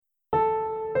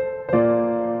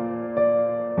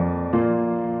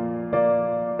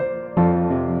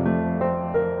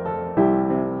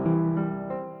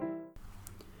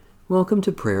Welcome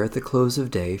to prayer at the close of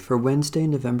day for Wednesday,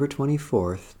 November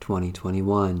 24th,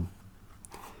 2021.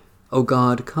 O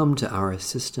God, come to our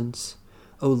assistance.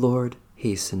 O Lord,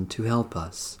 hasten to help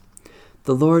us.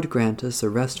 The Lord grant us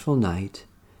a restful night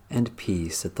and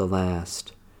peace at the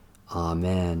last.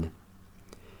 Amen.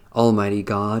 Almighty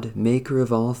God, maker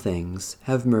of all things,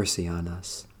 have mercy on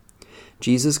us.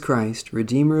 Jesus Christ,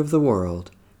 Redeemer of the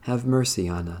world, have mercy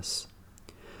on us.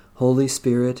 Holy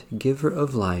Spirit, giver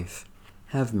of life,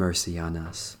 have mercy on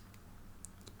us.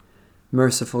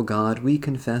 Merciful God, we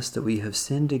confess that we have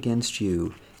sinned against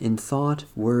you in thought,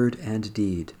 word, and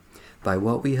deed, by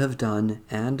what we have done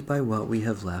and by what we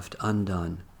have left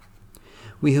undone.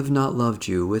 We have not loved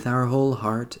you with our whole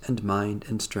heart and mind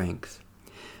and strength.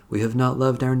 We have not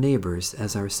loved our neighbors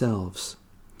as ourselves.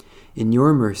 In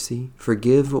your mercy,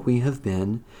 forgive what we have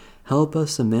been, help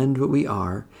us amend what we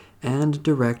are, and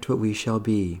direct what we shall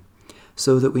be,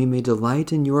 so that we may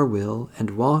delight in your will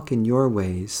and walk in your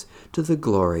ways to the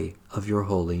glory of your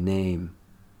holy name.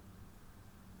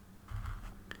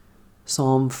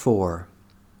 Psalm 4.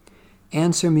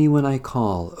 Answer me when I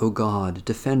call, O God,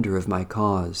 defender of my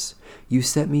cause. You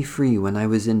set me free when I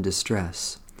was in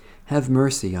distress. Have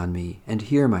mercy on me and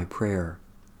hear my prayer.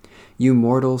 You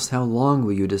mortals, how long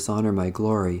will you dishonor my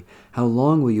glory? How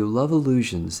long will you love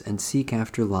illusions and seek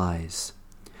after lies?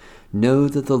 Know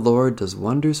that the Lord does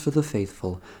wonders for the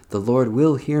faithful. The Lord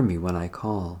will hear me when I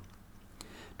call.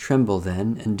 Tremble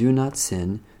then, and do not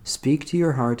sin. Speak to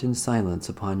your heart in silence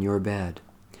upon your bed.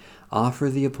 Offer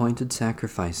the appointed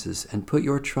sacrifices, and put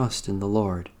your trust in the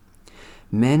Lord.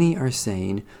 Many are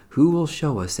saying, who will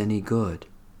show us any good?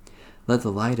 Let the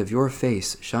light of your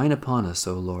face shine upon us,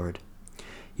 O Lord.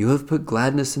 You have put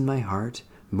gladness in my heart,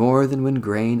 more than when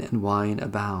grain and wine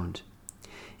abound.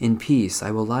 In peace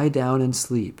I will lie down and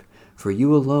sleep, for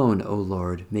you alone, O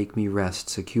Lord, make me rest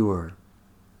secure.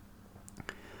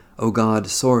 O God,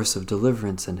 source of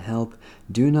deliverance and help,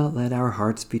 do not let our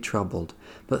hearts be troubled,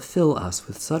 but fill us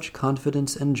with such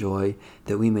confidence and joy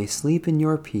that we may sleep in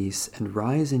your peace and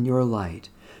rise in your light,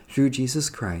 through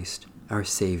Jesus Christ, our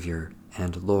Savior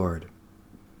and Lord.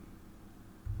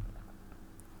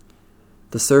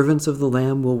 The servants of the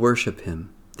Lamb will worship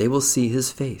him. They will see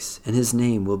his face, and his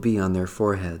name will be on their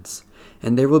foreheads.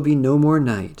 And there will be no more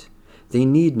night. They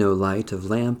need no light of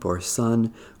lamp or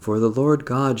sun, for the Lord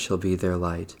God shall be their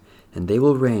light, and they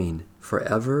will reign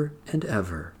forever and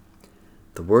ever.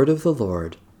 The word of the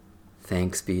Lord.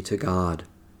 Thanks be to God.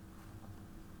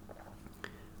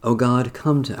 O God,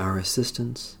 come to our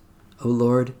assistance. O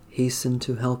Lord, hasten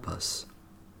to help us.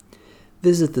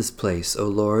 Visit this place, O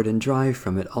Lord, and drive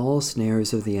from it all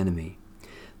snares of the enemy.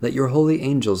 Let your holy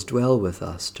angels dwell with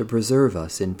us to preserve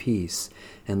us in peace,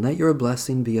 and let your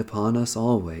blessing be upon us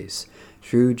always,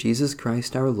 through Jesus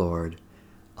Christ our Lord.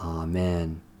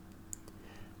 Amen.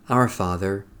 Our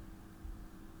Father,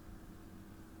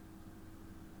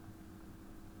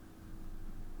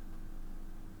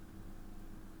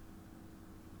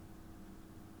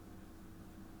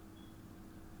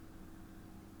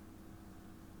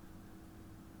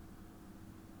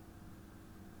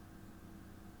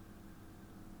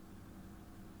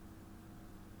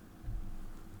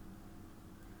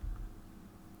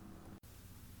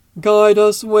 guide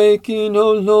us waking,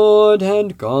 O Lord,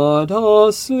 and guard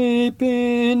us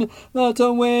sleeping, that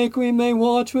awake we may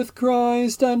watch with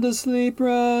Christ, and asleep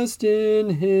rest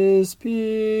in his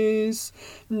peace.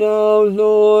 Now,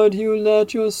 Lord, you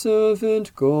let your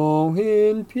servant go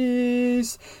in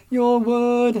peace. Your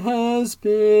word has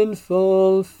been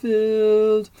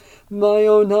fulfilled. My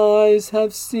own eyes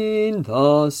have seen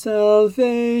the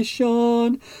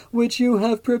salvation which you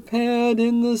have prepared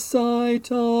in the sight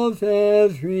of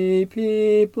every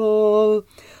people,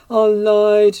 a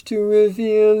light to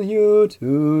reveal you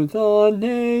to the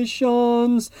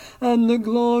nations, and the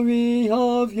glory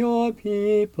of your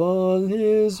people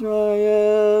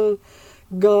Israel.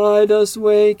 Guide us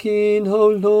waking, O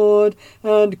Lord,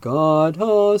 and guard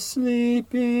us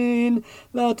sleeping,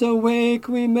 that awake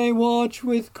we may watch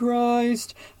with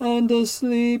Christ, and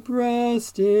asleep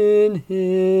rest in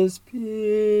his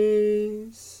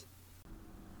peace.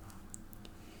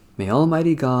 may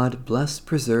Almighty God bless,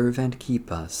 preserve, and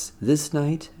keep us this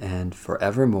night and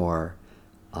forevermore.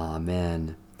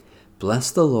 Amen.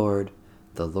 Bless the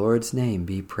Lord's name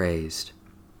be praised.